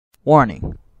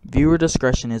Warning: viewer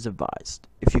discretion is advised.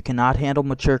 If you cannot handle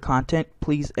mature content,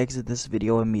 please exit this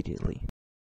video immediately.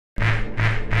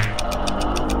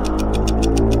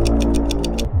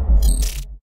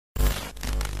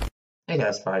 Hey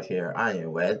guys, 5 here. I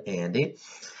am with Andy,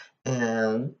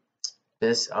 and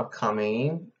this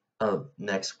upcoming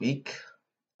next week,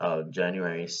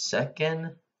 January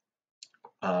 2nd,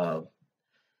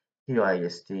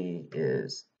 QISD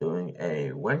is doing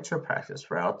a winter practice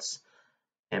routes,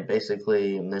 and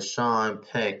basically Nishan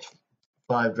picked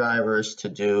 5 drivers to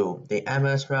do the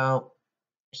MS route.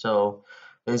 So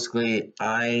basically,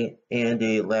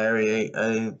 Andy, Larry,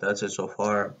 that's it so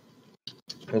far.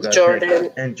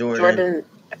 Jordan,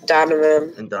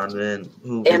 Donovan,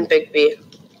 and Big B.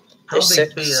 How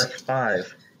Big B? That's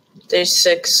 5. There's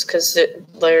 6 because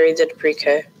Larry did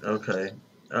pre-K. Okay.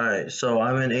 Alright, so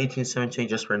I'm in 1817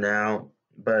 just for now,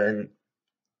 but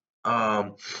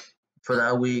for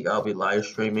that week I'll be live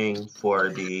streaming for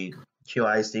the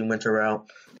QISD winter route,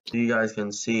 so you guys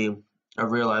can see a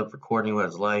real life recording what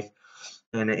it's like.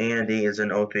 And Andy is in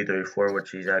 0334,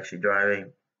 which he's actually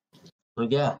driving. So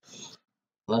yeah,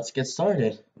 let's get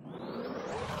started.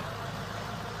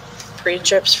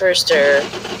 Pre-trips first or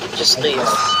just leave?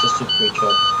 Just do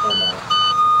pre-trip.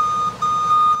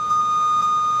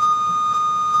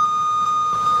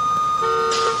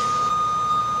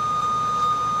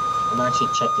 I'm actually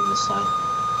checking this sign.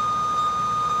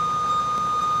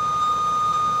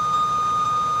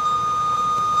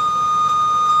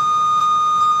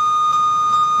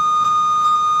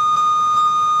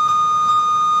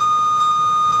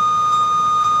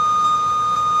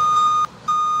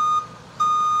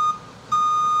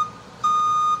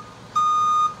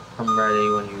 I'm ready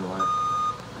when you are.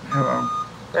 Hello.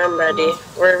 I'm ready.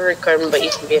 We're recording, but you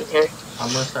can be in here.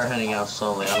 I'm gonna start heading out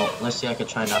slowly. Let's see, I could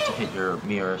try not to hit your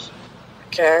mirrors.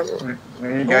 Okay. What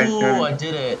are you guys doing? I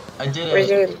did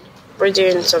it. We're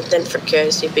doing something for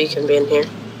QISD, but you can be in here.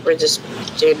 We're just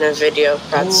doing a video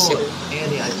practicing. Ooh,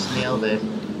 Andy, I just nailed it.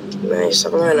 Nice.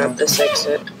 I'm going up this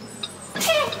exit.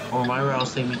 Or my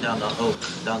route's taking me down the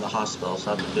hospital,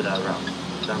 so I have to do that route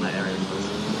down that area.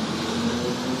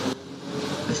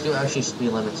 Let's do actually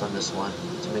speed limits on this one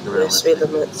to make it realistic. Speed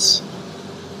limits.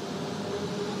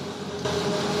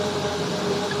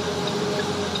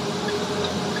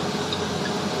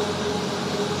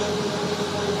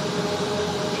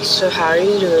 So how are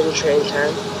you doing train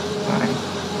time? Fine.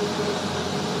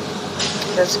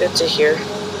 That's good to hear.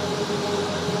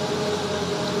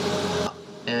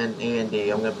 And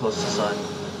Andy, I'm gonna post this on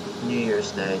New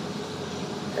Year's Day.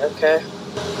 Okay.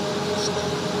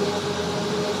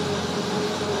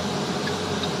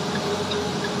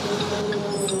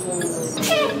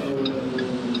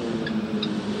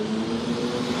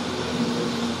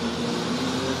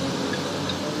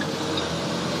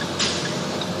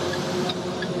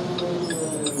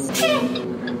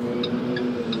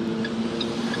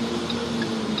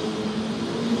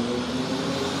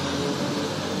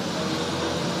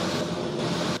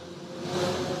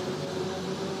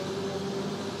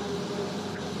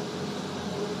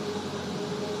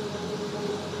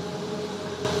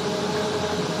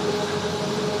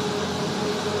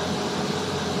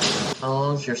 How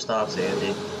long's your stops,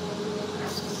 Andy?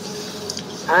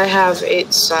 I have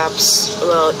 8 stops.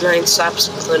 Well, 9 stops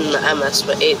including the MS,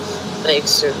 but 8 like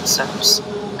certain stops.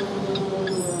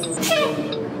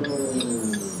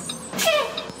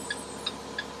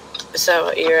 Is that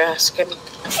what you're asking?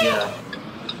 Yeah.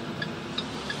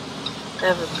 I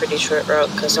have a pretty short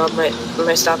route because all my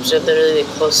stops are literally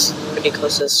pretty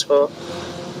close to the school.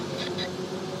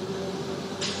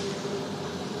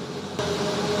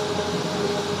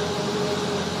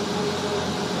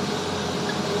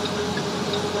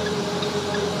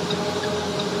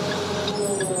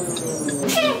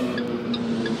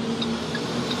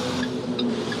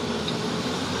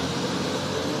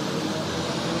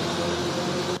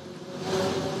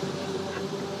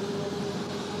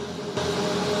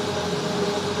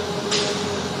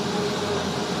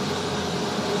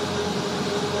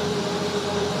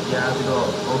 Yeah, I have to go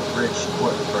Oak Ridge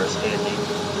Court first, Andy.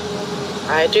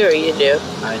 I do, or you do?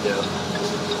 I do.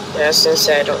 Yeah, I was gonna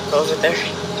say I don't go over there.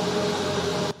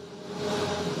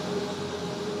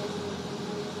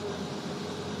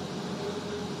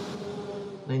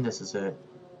 I think this is it.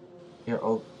 Yeah,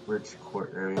 Oak Ridge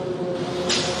Court area.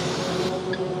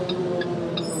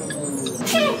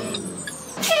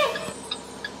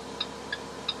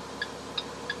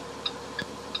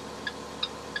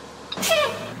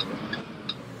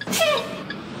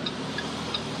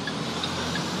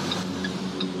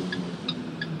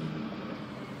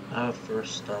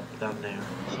 First stop down there,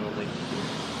 so like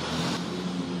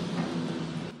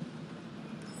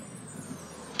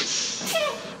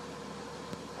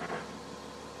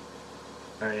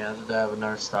Alright, after that, I have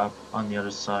another stop on the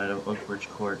other side of Oak Ridge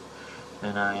Court.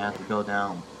 And I have to go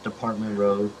down Department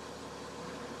Road.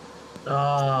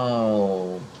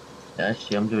 Oh,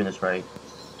 actually, I'm doing this right.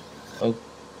 Oak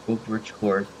Ridge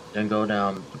Court, then go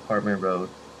down Department Road.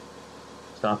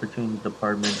 Stop between the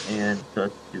Department and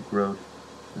Duke Road,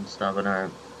 and stop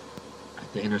at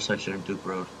the intersection of Duke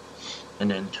Road, and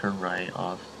then turn right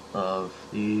off of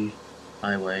the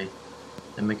highway,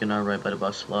 and make another right by the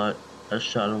bus lot, a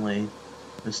shuttle lane,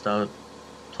 and stop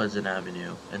Pleasant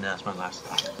Avenue, and that's my last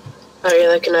stop. Are you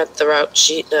looking at the route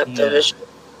sheet, not the vision?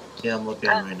 Yeah, I'm looking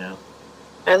right now.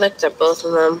 I looked at both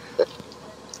of them.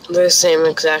 They're the same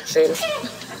exact thing.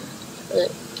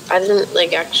 I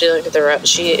didn't actually look at the route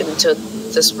sheet until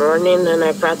this morning, and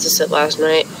I practiced it last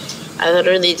night. I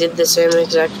literally did the same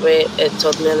exact way it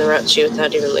told me on the route sheet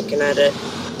without even looking at it.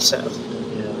 So.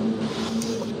 Yeah.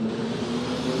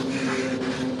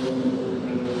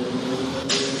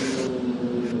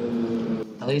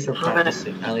 At least we're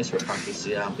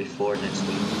practicing out before next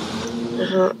week.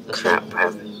 Crap, I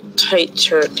have a tight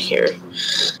turn here.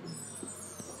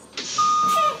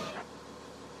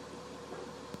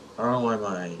 I don't know why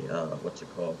my, what's it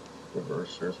called?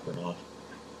 Reversers went off.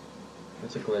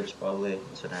 It's a glitch, probably.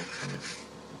 It's an accident.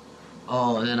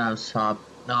 Oh, and then I was stopped.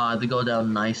 No, I had to go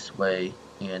down Nice Way,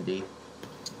 Andy.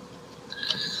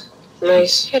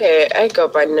 Nice. Hey, I go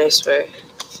by Nice Way,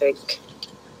 I think.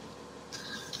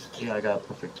 Yeah, I got a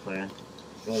perfect plan.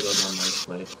 I'm gonna go down Nice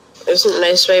Way. Isn't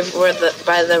Nice Way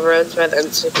by the roads by the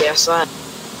NCPS lot?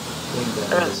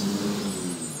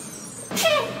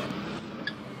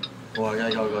 Well, I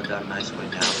gotta go down Nice Way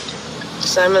now.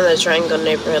 So I'm in the Triangle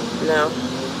neighborhood now.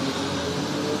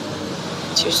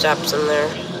 2 stops in there.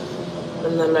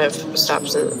 And then I have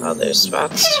stops in other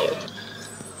spots too.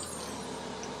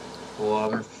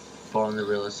 Well, I'm following the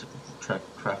realistic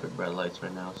traffic red lights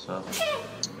right now, so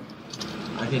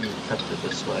I can cut it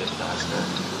this way faster.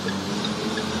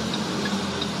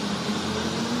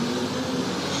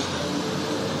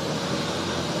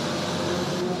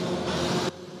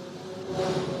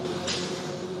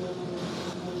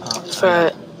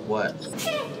 What?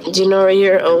 Do you know where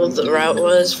your old route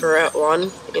was for Route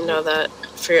 1? You know that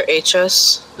for your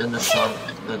HS? The Nishan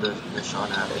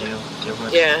Avenue?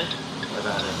 Yeah. What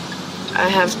about it? I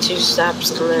have 2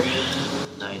 stops in there.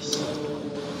 Nice.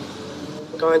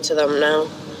 I'm going to them now.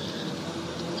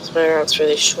 Because my route's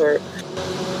really short.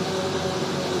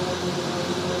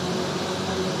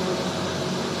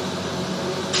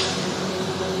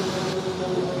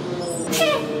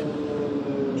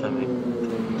 Try to make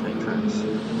tight turns.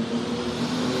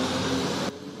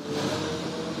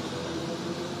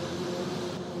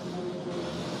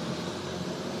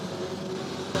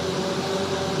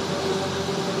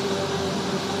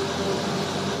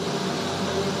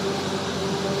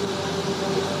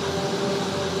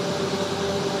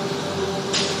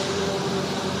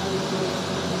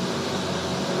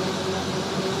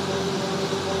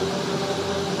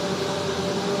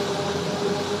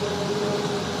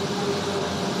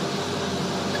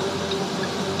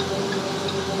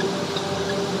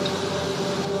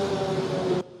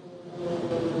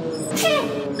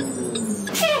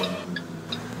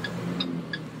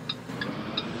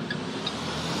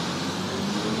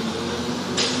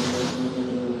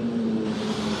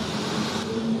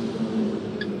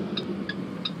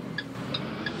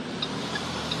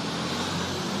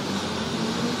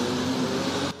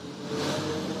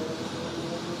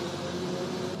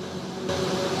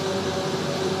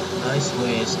 Nice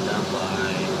ways down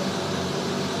by.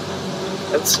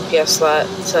 That's CPS lot.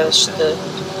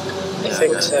 I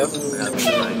think so.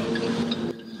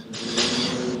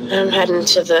 I'm heading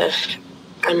to the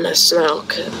MS now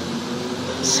because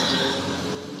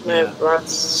my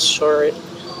route's short.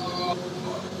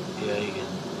 Yeah, I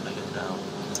get down.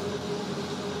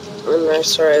 And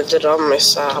that's where I did all my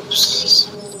stops.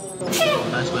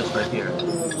 Nice ways right here.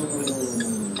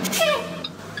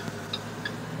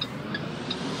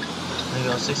 There you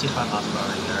go, 65 miles per hour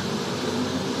right here.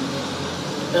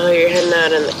 Oh, you're heading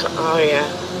out in the oh yeah.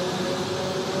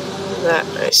 That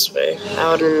Nice Way.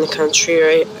 Out in the country,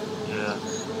 right? Yeah.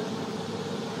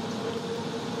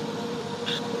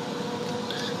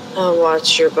 I'll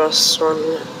watch your bus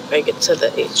when I get to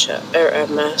the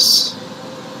MS.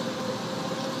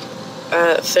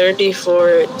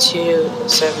 34 to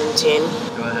 17.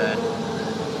 Go ahead.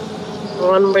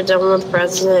 When we're done with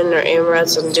President or AM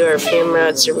routes and do our PM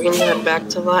routes, are we gonna head back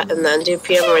to lot and then do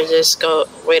PM, or just go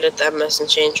wait at the MS and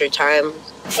change your time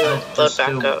and load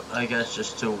back up? I guess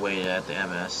just to wait at the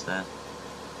MS then.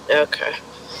 Okay.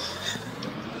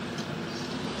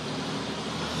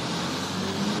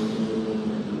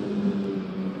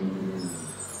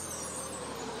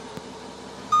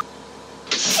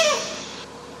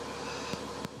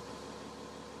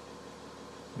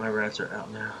 rats are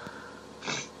out now.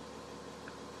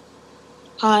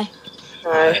 Hi.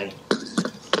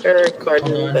 You're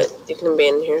recording, but you can be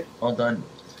in here. All done.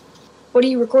 What are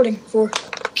you recording for?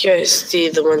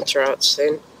 QISD, the winter outs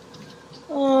thing.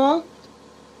 Aww.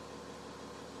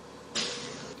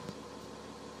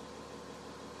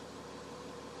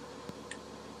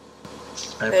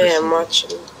 Hey, I'm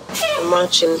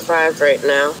watching 5 right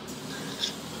now.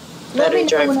 Better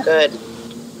drive good.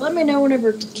 Let me know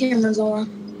whenever the camera's on.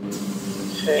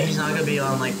 Okay. He's not gonna be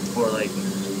on like for like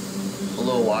a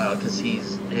little while because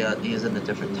he's in a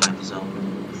different time zone.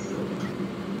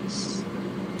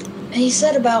 He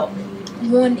said about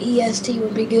 1 EST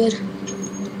would be good.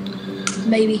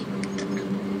 Maybe.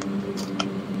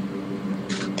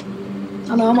 I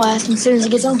don't know, I'm gonna ask him as soon as he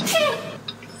gets on.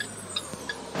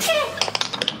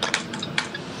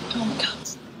 Oh my god.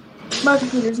 My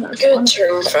computer's not Good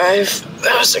responding. turn 5.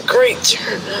 That was a great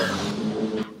turn.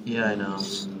 Yeah, I know.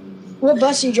 What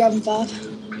bus are you driving, 5?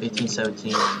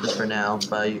 1817 just for now,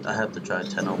 but I have to drive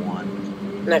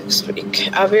 1001. Next week.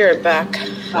 I'll be right back.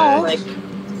 Oh. Like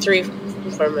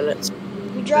 3-4 minutes.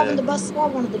 You're driving the bus that I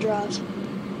wanted to drive.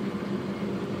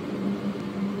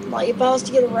 Like, if I was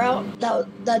to get a route,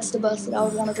 that's the bus that I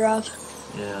would want to drive.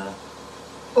 Yeah.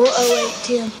 Or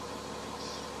 0810.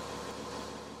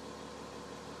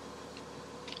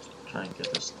 Try and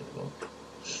get this to go.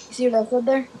 You see what I said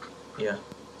there? Yeah.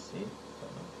 See?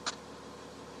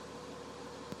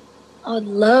 I would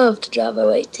love to drive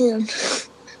 0810.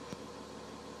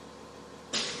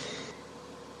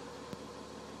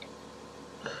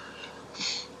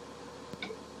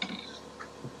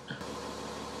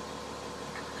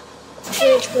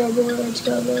 Which billboards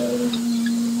go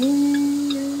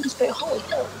holy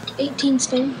hell. 18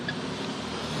 spin.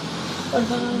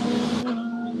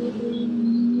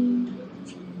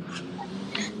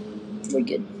 We're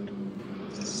good.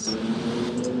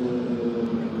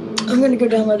 I'm gonna go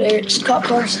download Eric's cop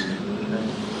cars.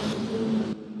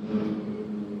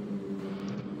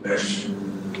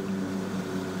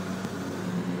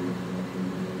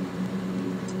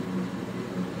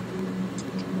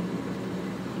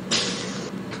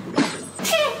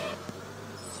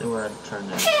 So we're trying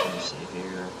to see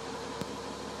here.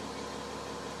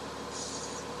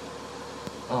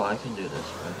 Oh, I can do this,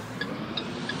 right?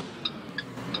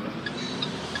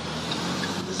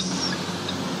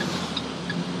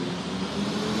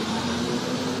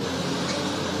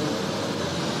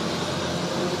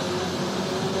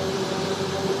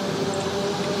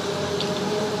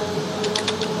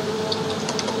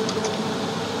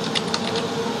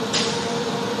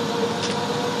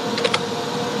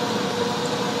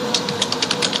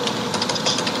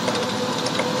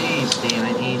 Jeez, damn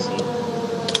it, easy.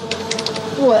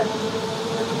 What?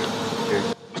 Here.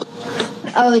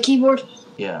 Oh, the keyboard?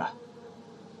 Yeah.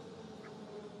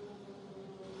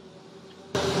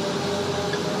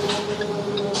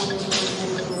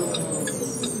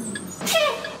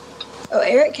 Oh,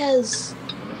 Eric has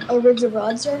a Rigs of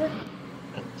Rod server?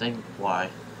 I think why?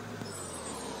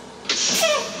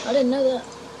 I didn't know that.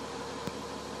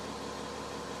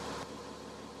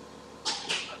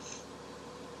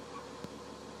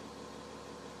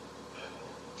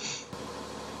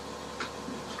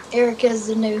 Eric is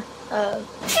the new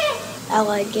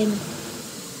Allied Gaming.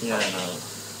 Yeah, I know.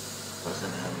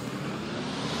 Wasn't him.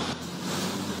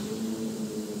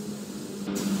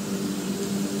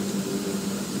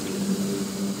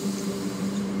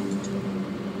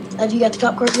 Have you got the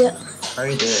cop cars yet? I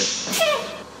already did.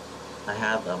 I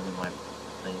have them in my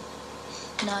thing.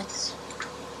 Nice.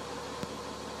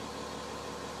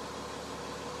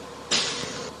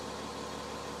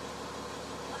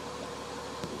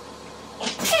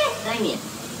 Dang it.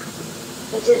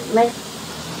 It just make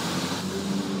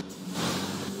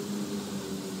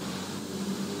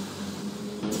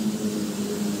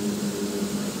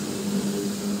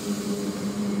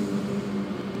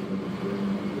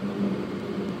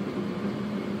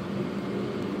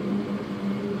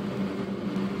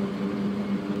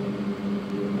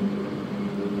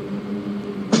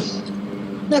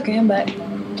Okay, I'm back.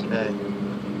 Okay.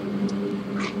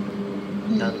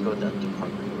 Now to go down to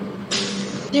park.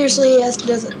 Seriously, he has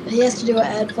to do an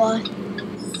ad fly.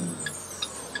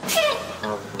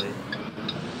 Probably.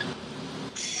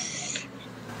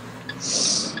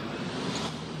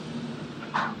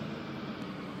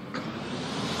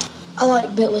 I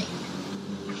like Billy.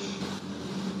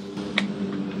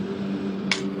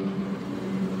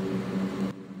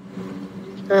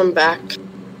 I'm back.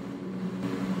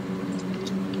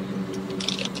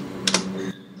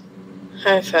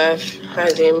 High 5. Hi,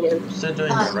 Damien. Still doing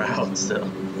the route still.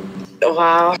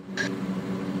 Wow.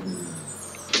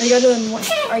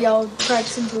 Are y'all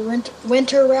practicing for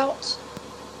winter routes?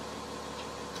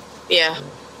 Yeah.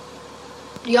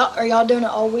 Are y'all doing it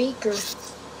all week or?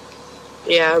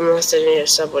 Yeah, unless I need a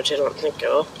sub, which I don't think I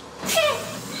will.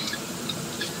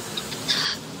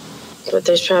 But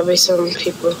there's probably some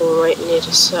people who might need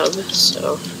a sub,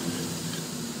 so.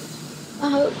 I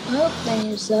hope they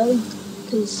need a sub,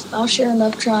 because I'll sure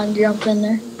enough try and jump in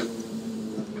there.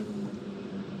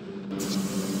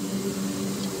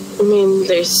 I mean,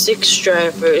 there's 6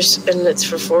 drivers, and it's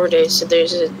for 4 days, so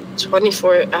there's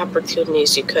 24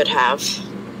 opportunities you could have.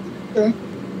 Sure.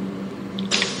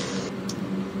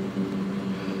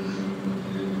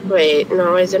 Wait,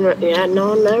 no, I didn't. Yeah,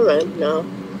 no, never mind. No.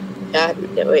 Yeah,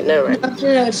 wait, never mind.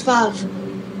 No, it's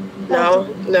 5. No,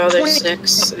 there's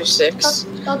 6. There's 6.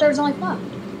 I thought there was only 5.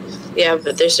 Yeah,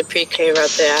 but there's a pre-K route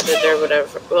they added or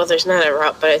whatever. Well, there's not a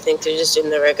route, but I think they're just doing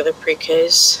the regular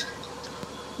pre-Ks.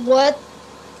 What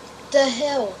the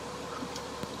hell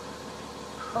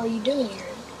are you doing here?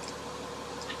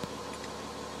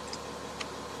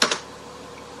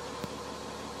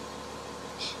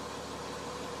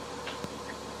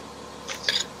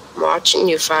 I'm watching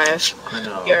you, 5. I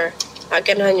know. You're not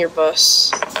getting on your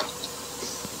bus.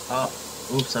 Oh,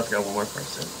 oops, I forgot one more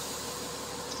person.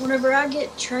 Whenever I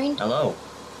get trained, Hello.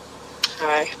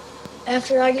 Hi.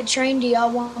 after I get trained, do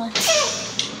y'all want to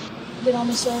get on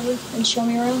the server and show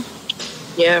me around?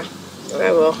 Yeah,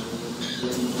 I will.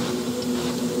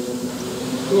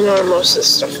 You know where most of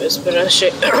this stuff is, but I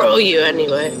should roll you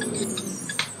anyway.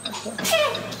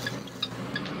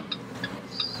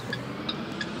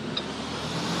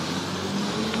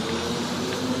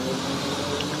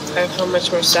 How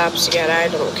much more stops you got? I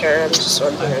don't care. I'm just I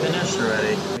wondering. finished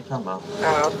already. What are you talking about?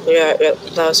 Oh, yeah,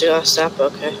 that was your last stop?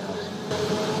 Okay.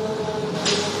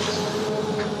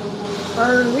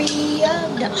 Hurry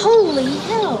up. Holy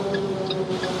hell.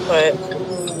 What?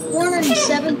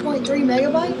 107.3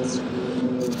 megabytes?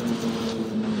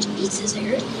 Jesus,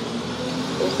 Eric.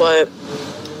 What?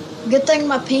 Good thing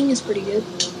my ping is pretty good.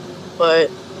 What?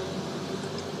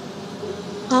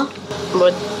 Huh?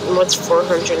 What's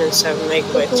 407 The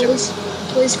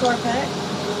megabytes? police car pack?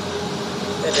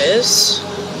 It is?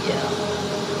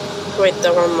 Yeah. Wait,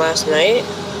 the one last night?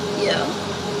 Yeah.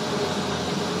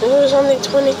 It was only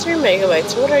 23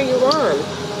 megabytes. What are you on?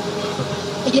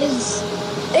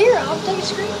 Here, I'll take a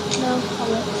screen. No,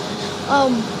 I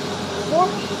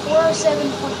won't.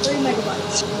 407.3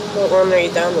 megabytes. What one are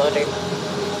you downloading?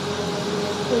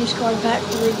 Police card pack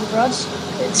for Ruby Rods.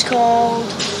 It's called...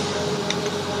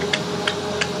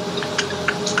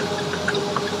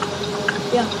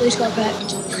 Yeah, police card pack.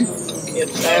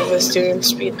 If I was doing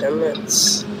speed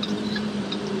limits.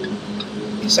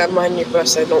 Because I'm on your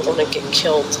bus, I don't want to get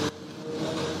killed.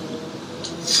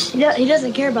 He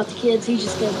doesn't care about the kids, he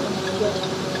just doesn't want to get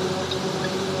killed.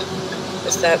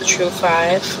 Is that true,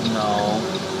 5? No.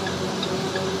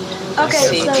 Okay,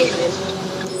 See, so David.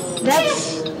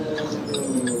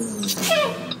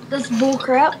 that's bull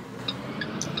crap.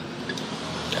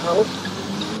 No.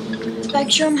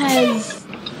 Spectrum has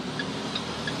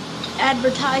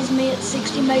advertised me at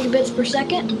 60 megabits per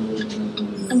second.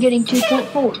 I'm getting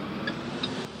 2.4.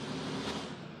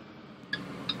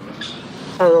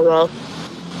 I don't know.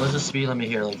 What's the speed limit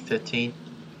here? Like 15?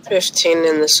 15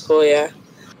 in the school, yeah.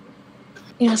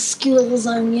 In a skill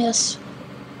zone, yes.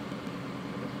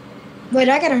 Wait,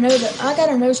 I gotta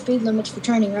know speed limits for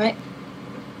training, right?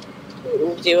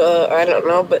 I don't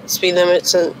know, but speed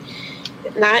limits and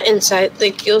not inside.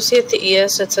 Like you'll see at the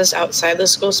ES, it says outside the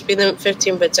school speed limit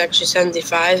 15, but it's actually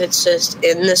 75. It's just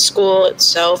in the school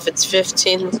itself, it's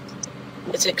 15.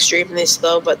 It's extremely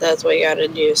slow, but that's what you gotta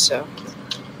do. So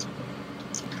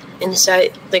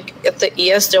inside, like at the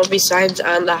ES, there'll be signs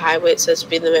on the highway that says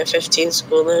speed limit 15,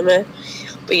 school limit.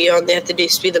 But you only have to do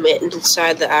speed limit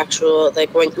inside the actual,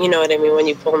 like when you know what I mean, when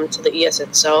you pull them to the ES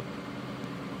itself.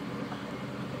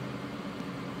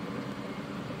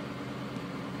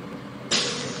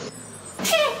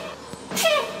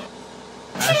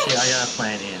 Actually, I got a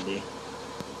plan, Andy.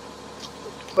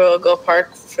 We'll go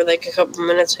park for like a couple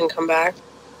minutes and come back.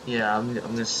 Yeah, I'm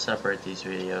gonna separate these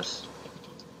videos.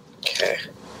 Okay.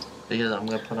 Because I'm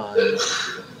gonna put on...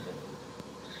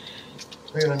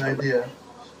 I got an idea.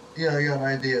 Yeah, I got an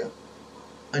idea.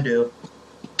 I do.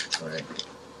 Alright.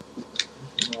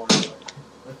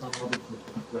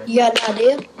 You got an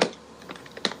idea?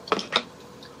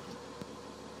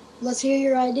 Let's hear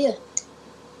your idea.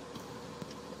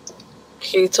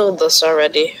 He told us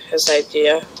already his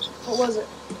idea What was it?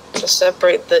 to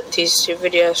separate these two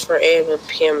videos for AM and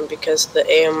PM because the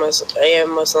AM was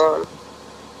on.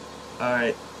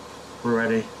 Alright. We're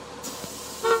ready.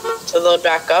 To load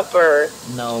back up or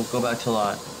No, go back to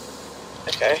lot.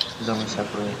 Okay. Because I'm gonna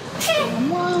separate. I'm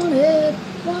wanted.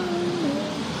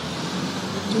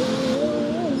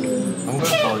 I'm gonna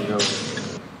follow you over.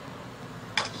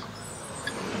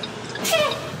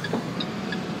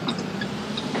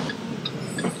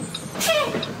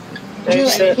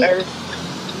 There's the.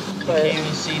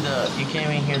 You can't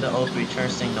even hear the O3 turn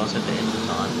signals if the engine's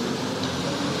on.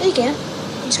 Yeah, you can.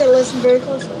 You just gotta listen very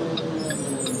closely.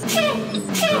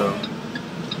 True.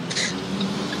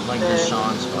 Like the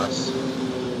Sean's bus.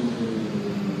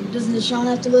 Doesn't Deshaun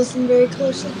have to listen very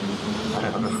closely? I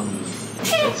don't know.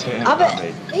 That's him. I bet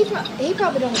he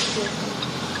probably don't have to.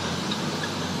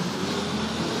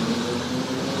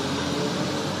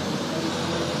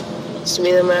 It's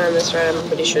me the man on this ride, I'm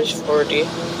pretty sure it's 40.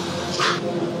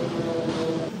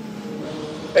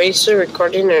 Are you still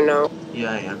recording or no?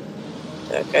 Yeah, I am.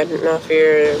 Okay, I didn't know if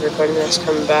your recording is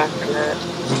coming back or not.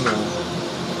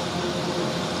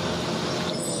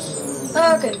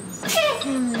 Okay.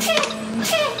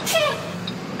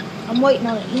 I'm waiting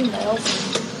on an email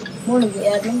from one of the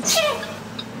admins.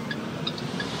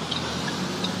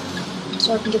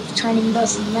 So I can get the training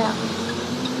bus and map.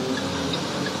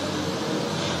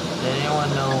 Did anyone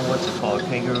know what's it called?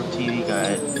 Kangaroo TV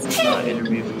got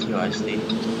interview for QISD.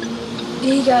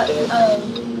 He got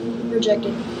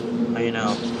rejected. How you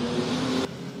know?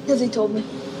 Because he told me.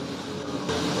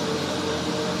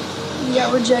 He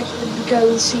got rejected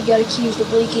because he got accused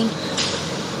of leaking.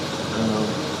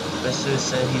 Bester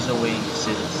said he's awaiting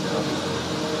decision still.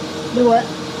 Do what?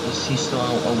 He's still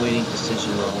awaiting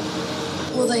decision role.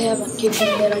 Well, they haven't kicked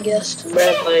him yet, I guess.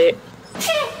 Red light.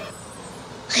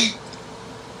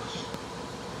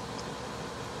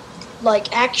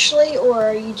 Like, actually, or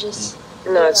are you just...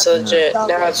 No, it's legit.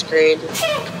 Now it's green.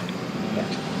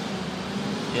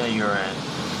 Yeah, you're right.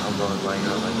 I'm going by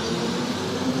your legs.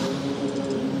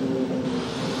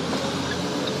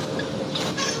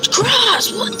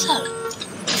 Cross! What the?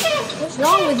 What's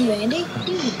wrong with you, Andy?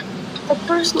 A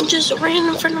person just ran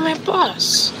in front of my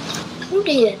bus. Who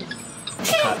did?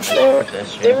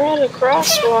 They were at a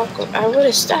crosswalk. I would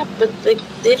have stopped, but they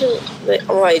didn't.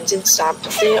 Oh, I did stop,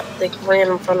 but they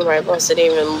ran in front of my bus. They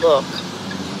didn't even look.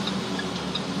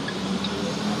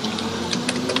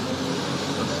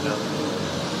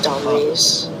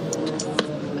 Dummies.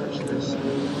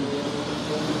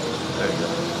 There you go.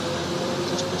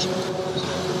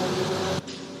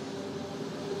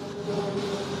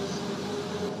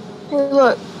 Hey,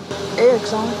 look.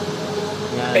 Eric's on.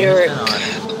 Yeah, Eric. he's been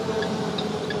on.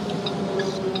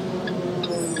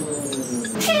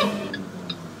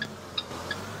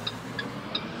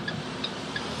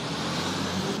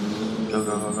 Go,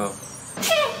 go, go, go.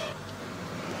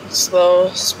 Slow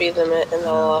speed limit in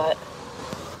the lot.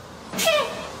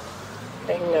 I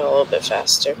can go a little bit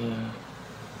faster. Yeah.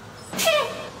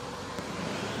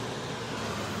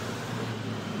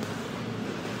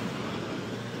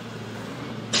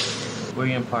 Where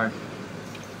you in park?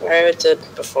 Where I did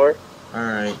before.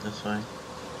 Alright, that's fine.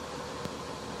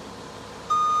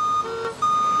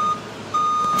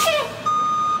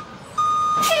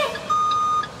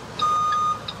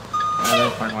 I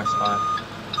didn't find my spot.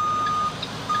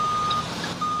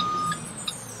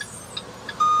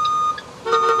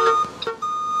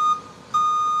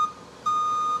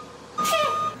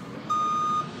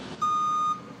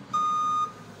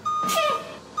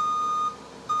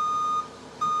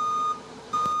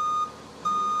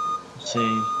 Let's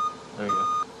see. There you go.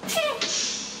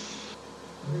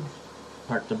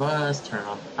 Park the bus, turn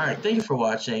off. Alright, thank you for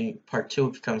watching. Part 2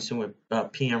 will be coming soon with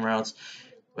PM routes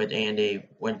with Andy,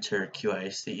 Winter,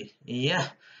 QISD. Yeah.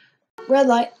 Red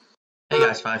light. Hey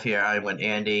guys, 5 here. I'm with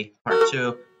Andy. Part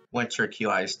 2, Winter,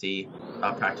 QISD,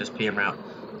 practice PM route.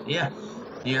 Yeah.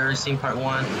 You already seen part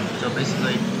 1. So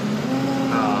basically,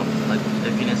 like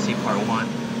if you didn't see part 1,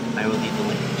 I will leave the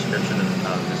link in the description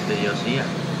of this video. So yeah,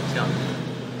 let's go.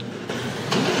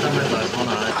 Hold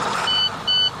on.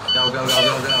 Go, go, go,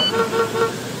 go, go.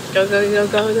 Go, go, go,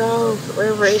 go, go.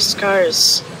 We're race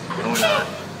cars. No, we're not.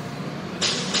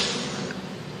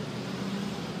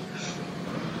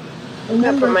 I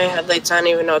put my headlights on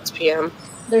even though it's PM.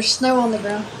 There's snow on the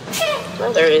ground.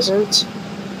 No, there isn't.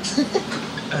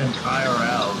 And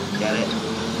IRL, get it?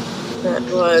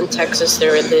 Well, in Texas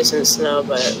there isn't snow,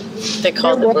 but they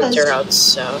call it winter routes,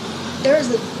 so. There's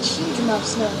a huge amount of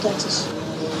snow in Texas.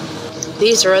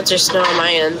 These roads are snow on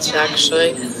my end,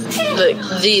 actually.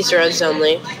 These roads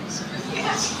only.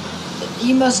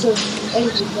 You must have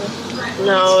edited them.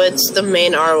 No, it's the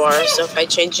main RWAR, so if I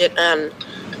change it on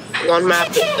one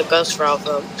map, it goes for all of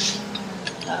them.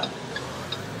 Oh.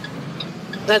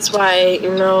 That's why,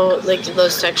 you know, like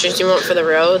those textures you want for the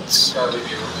roads,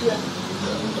 Yeah.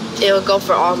 it'll go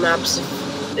for all maps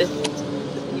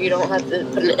You don't have to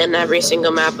put it in every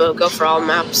single map. It'll go for all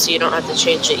maps, so you don't have to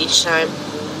change it each time.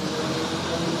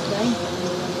 Okay.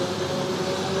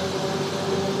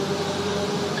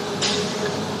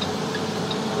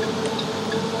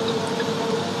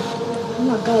 Oh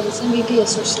my god, this MVP is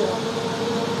so slow.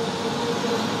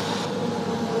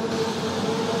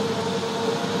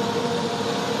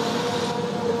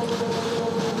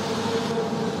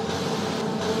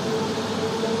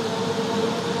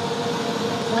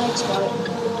 Thanks, buddy.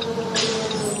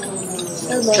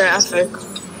 Good luck. Traffic!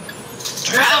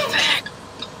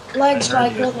 Leg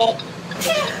spike, good luck.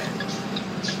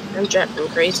 I'm driving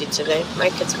crazy today. My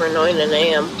kids were annoying at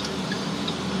AM.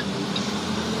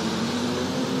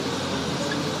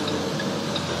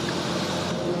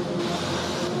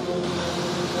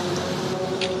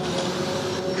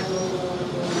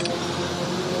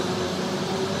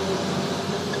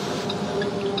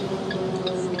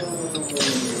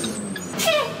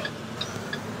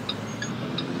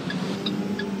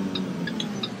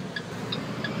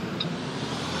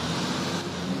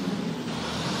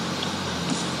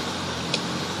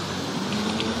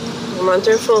 I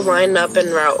wonder if we'll line up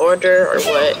in route order or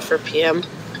what for PM.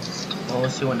 Well, we'll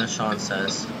see what Nishan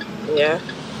says. Yeah,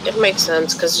 it makes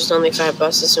sense because there's only 5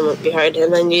 buses and went behind,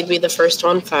 and then you'd be the first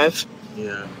one, 5.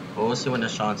 Yeah. Well, we'll see what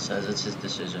Nishan says. It's his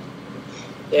decision.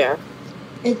 Yeah.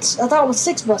 I thought it was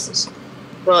 6 buses.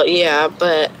 Well, yeah,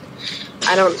 but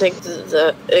I don't think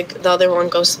the other one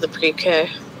goes to the pre-K.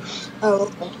 Oh,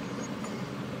 okay.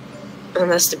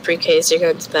 Unless the pre-Ks are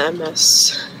going to the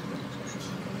MS.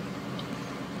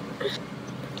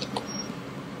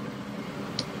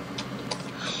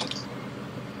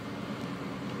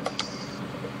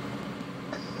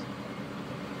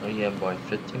 Oh yeah, boy,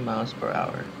 15 miles per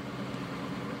hour.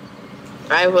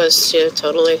 I was too,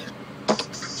 totally.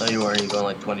 No, you weren't. You going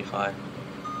like 25.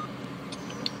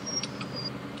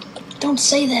 Don't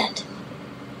say that.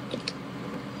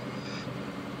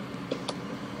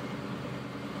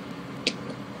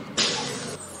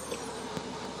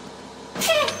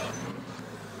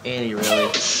 Andy,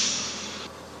 really?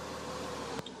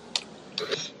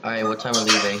 Alright, what time are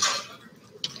we leaving?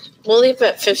 We'll leave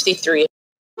at 53.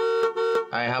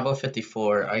 Alright, how about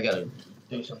 54? I gotta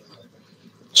do something.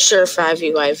 Sure, 5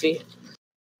 UIV.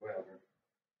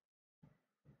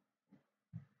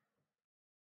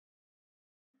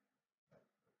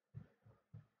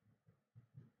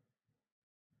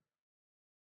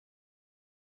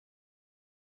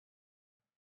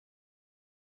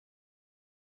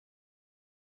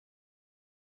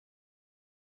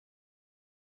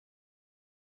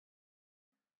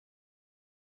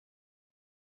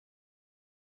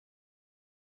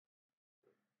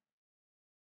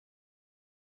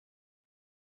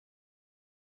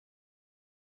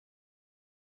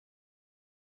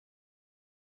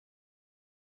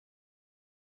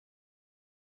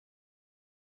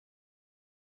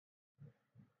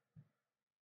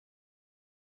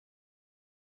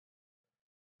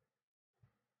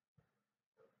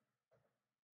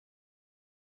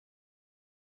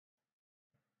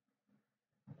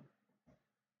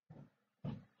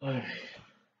 Whatever.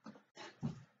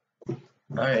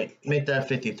 Alright, make that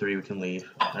 53, we can leave.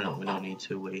 We don't need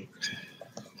to wait.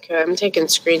 Okay, I'm taking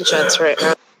screenshots right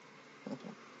now.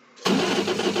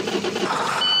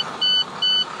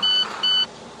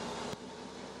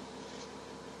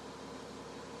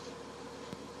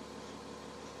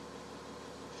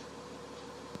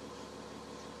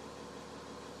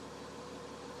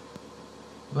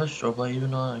 What strobe light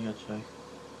even on? I gotta check.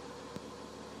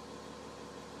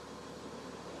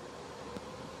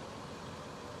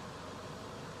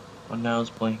 Oh, now it's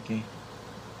blinking.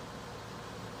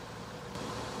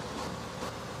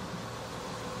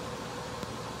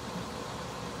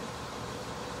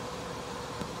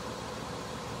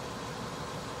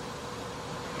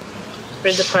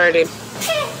 We're departing.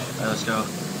 Alright, let's go.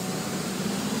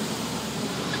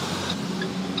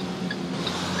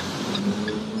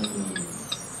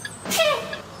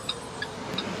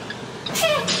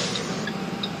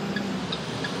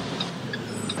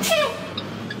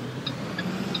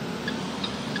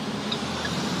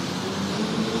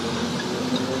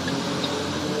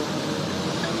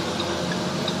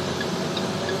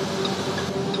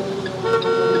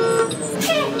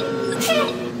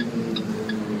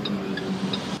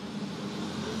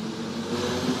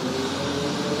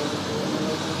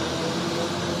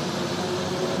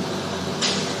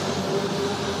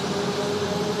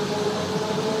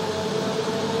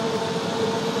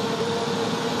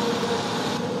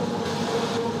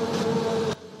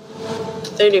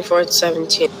 Thirty-fourth,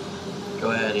 17.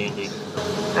 Go ahead, Andy.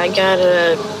 I got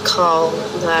a call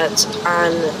that's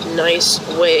on Nice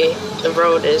Way the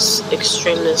road is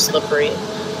extremely slippery,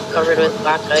 covered with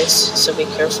black ice, so be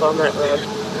careful on that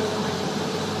road.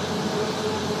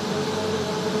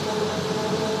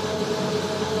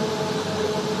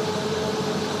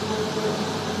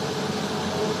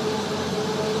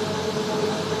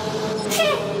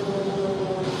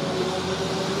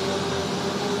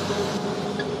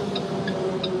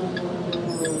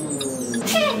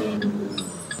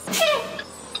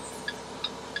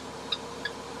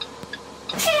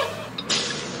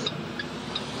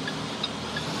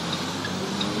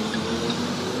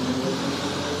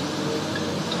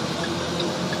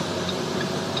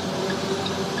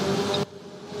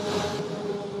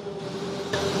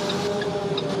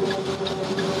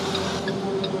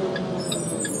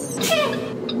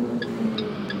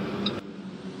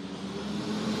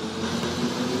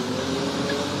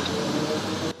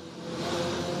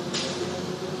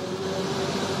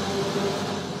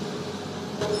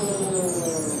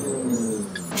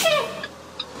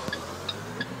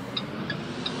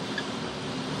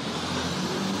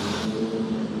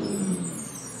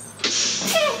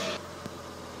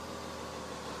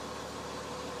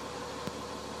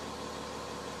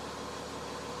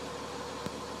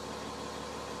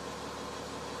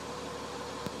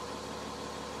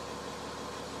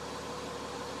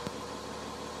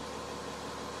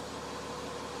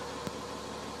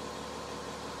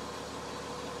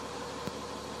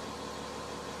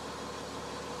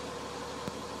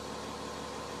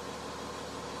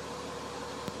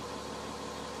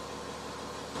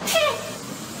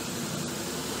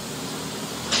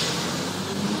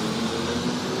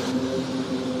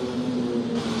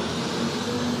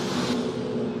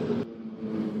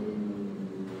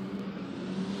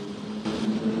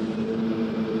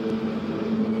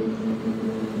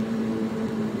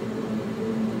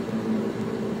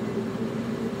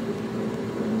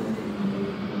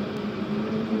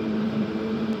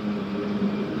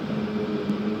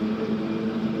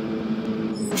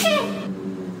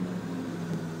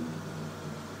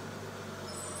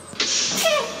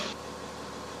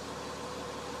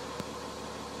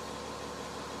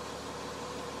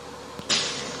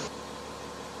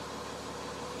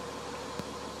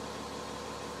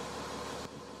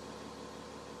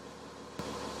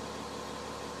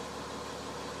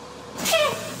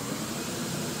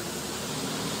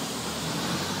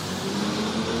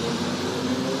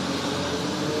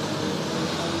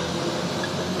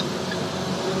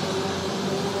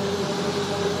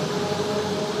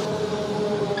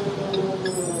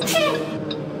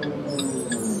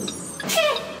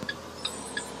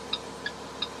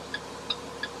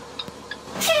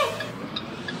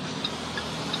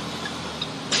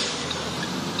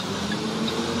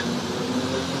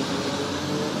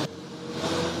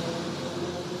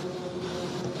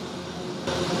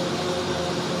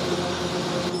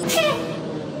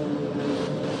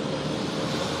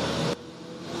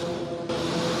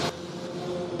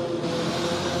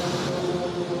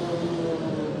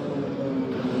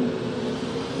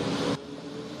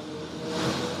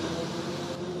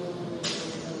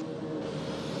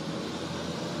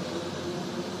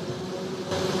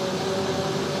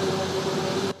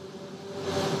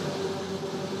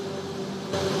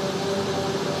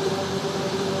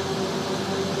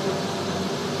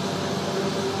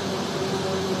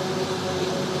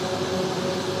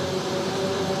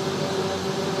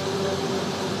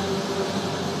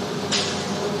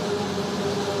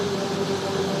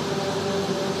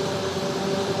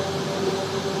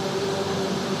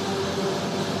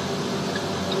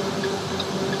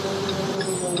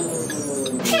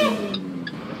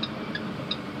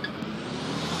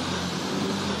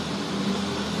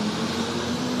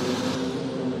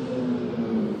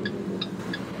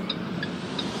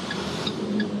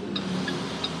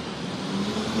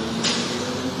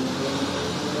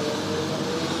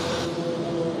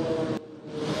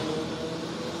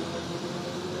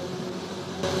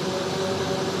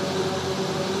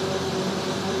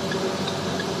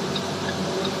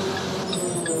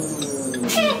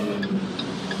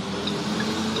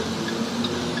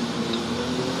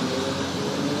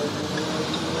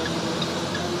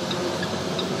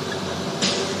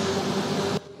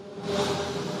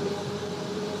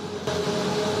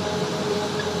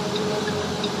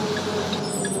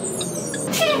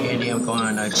 I'm going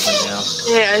on nicely now.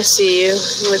 Yeah, I see you.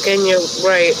 Look in your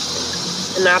right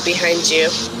and not behind you.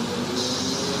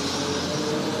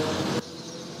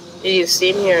 Do you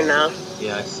see me or no?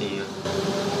 Yeah, I see you.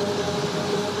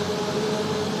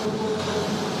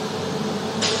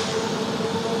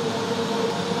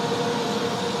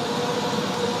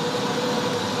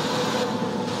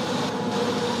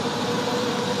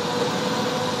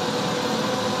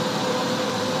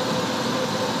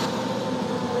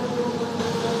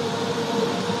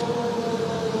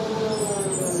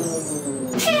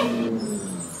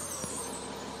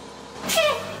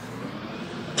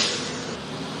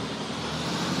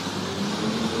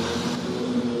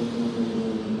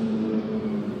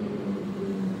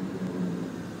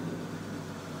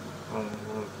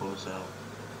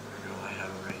 know I have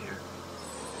it right here.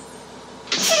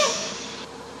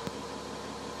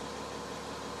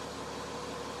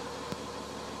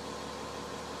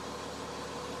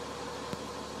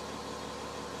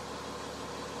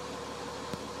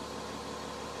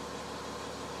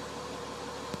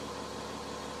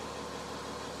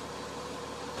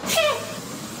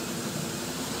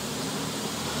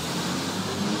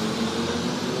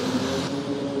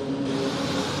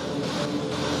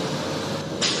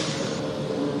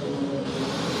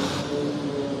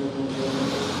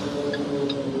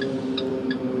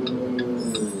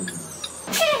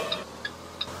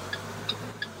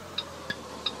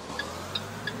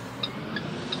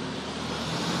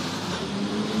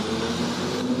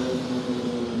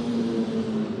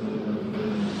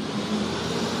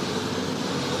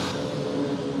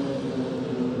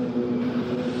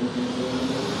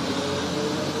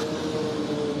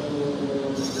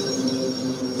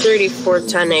 $34,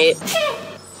 10-8.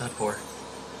 10-4.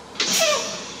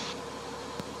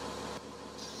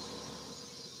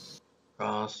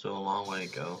 Oh, still a long way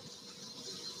to go.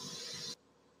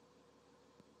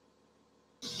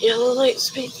 Yellow light,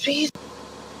 speed, speed.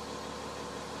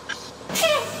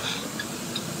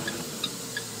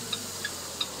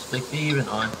 Split B even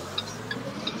on?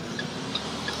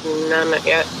 No, not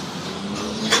yet.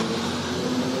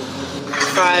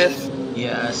 5.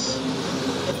 Yes.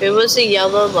 If it was a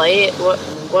yellow light,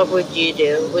 what would you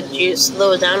do? Would you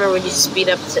slow down or would you speed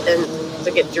up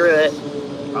to get through it?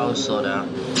 I will slow down.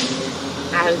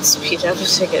 I would speed up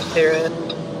to get through it.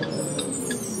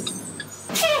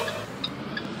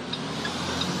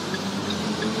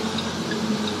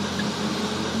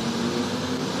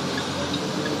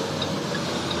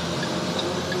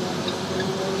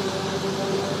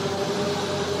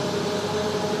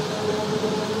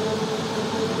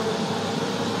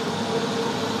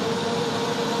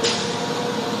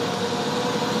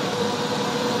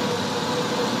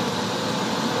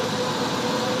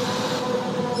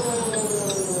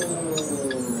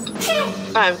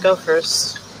 Five, go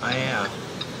first. I am.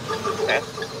 Okay.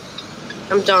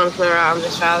 I'm done from around. I'm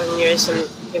just following yours and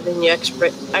giving you extra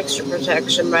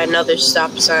protection by another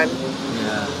stop sign.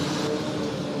 Yeah.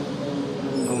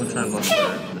 I'm gonna try and look for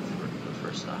the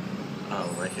first stop. Oh,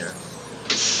 right here.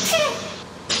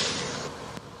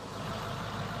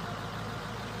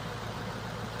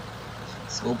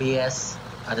 School BS.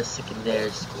 Out of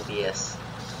secondary school BS.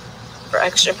 For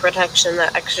extra protection,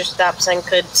 that extra stop sign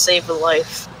could save a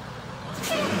life.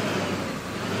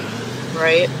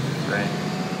 Right? Right.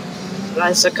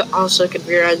 But also could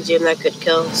rear end you and that could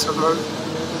kill someone.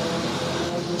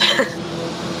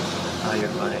 Oh, you're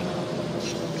funny.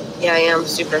 Yeah, I am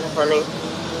super funny.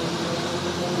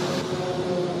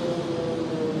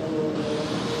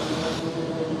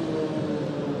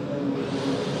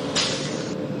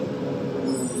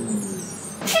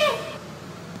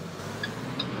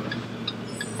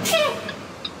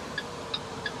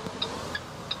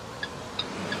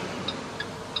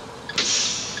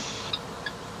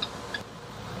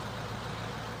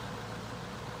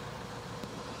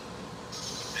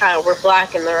 We're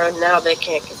blocking the road now, they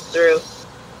can't get through.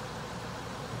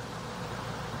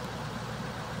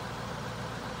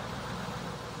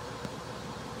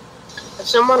 If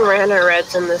someone ran our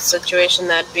reds in this situation,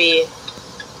 that'd be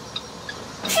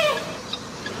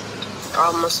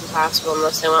almost impossible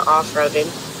unless they went off-roading.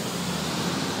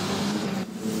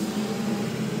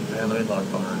 Hey, let me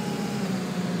log on.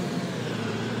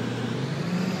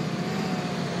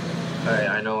 Alright,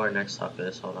 I know where next stop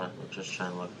is. Hold on, I'm just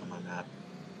trying to look on my map.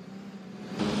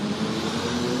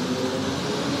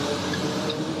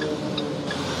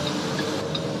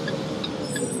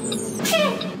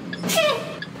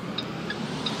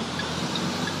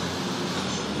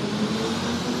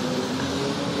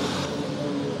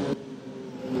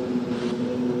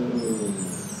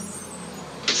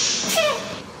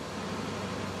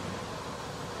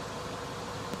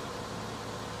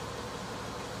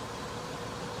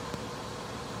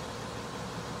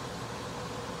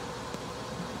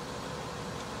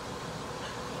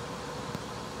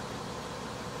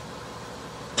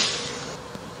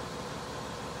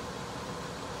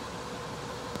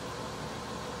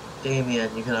 Damien,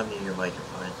 you can unmute your mic, you're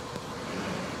fine.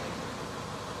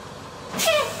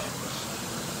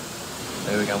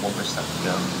 There we got one more step to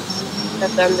go. At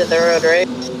the end of the road, right?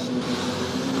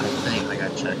 I think I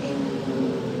gotta check.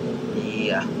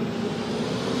 Yeah.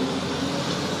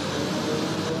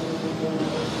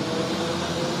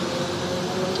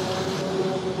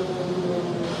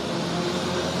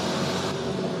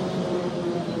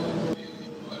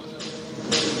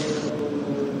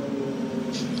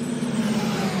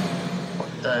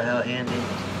 What the hell, Andy?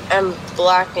 I'm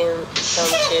blocking come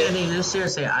to. Andy, just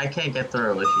seriously, I can't get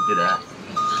through if you do that.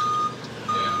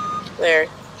 There.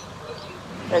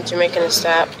 Aren't you making a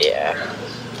stop? Yeah.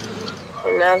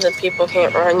 And now that people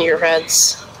can't run your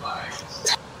reds.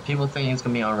 People think it's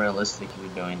gonna be unrealistic if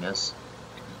you're doing this.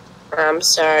 I'm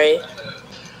sorry.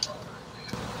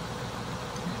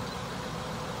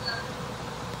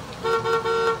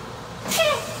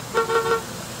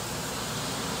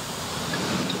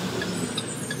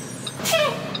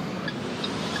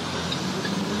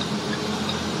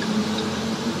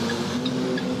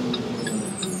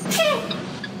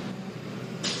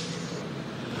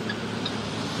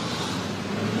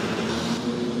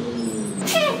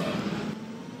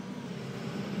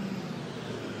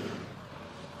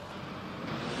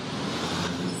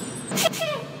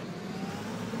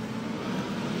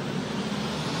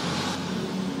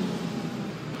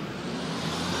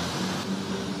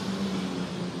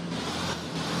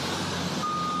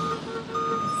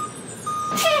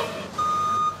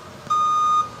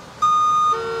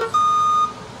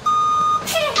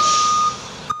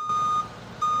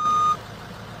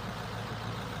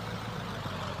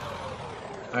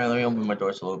 Alright, let me open my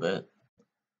doors a little bit.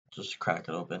 Just crack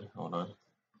it open. Hold on.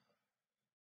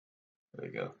 There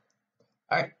we go.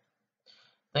 Alright.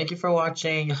 Thank you for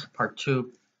watching part 2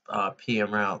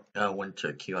 PM route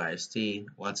winter QISD.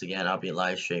 Once again, I'll be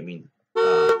live streaming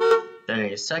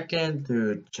January 2nd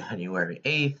through January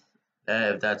 8th.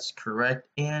 If that's correct,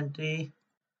 Andy.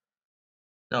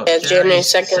 No, Yeah, January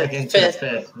 2nd, to the 5th.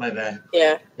 5th. My bad.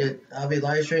 Yeah. I'll be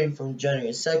live streaming from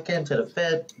January 2nd to the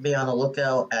 5th. Be on the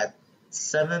lookout at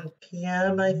 7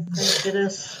 p.m. I think it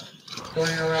is.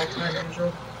 Going around time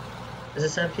usual. Is it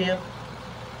 7 p.m.?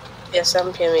 Yeah,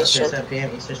 7 p.m. Eastern. Okay, 7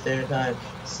 p.m. Eastern Standard Time,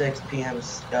 6 p.m.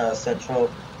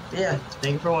 Central. Yeah,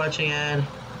 thank you for watching, and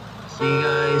see you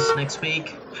guys next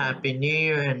week. Happy New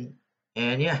Year,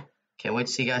 and yeah, can't wait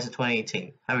to see you guys in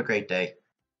 2018. Have a great day.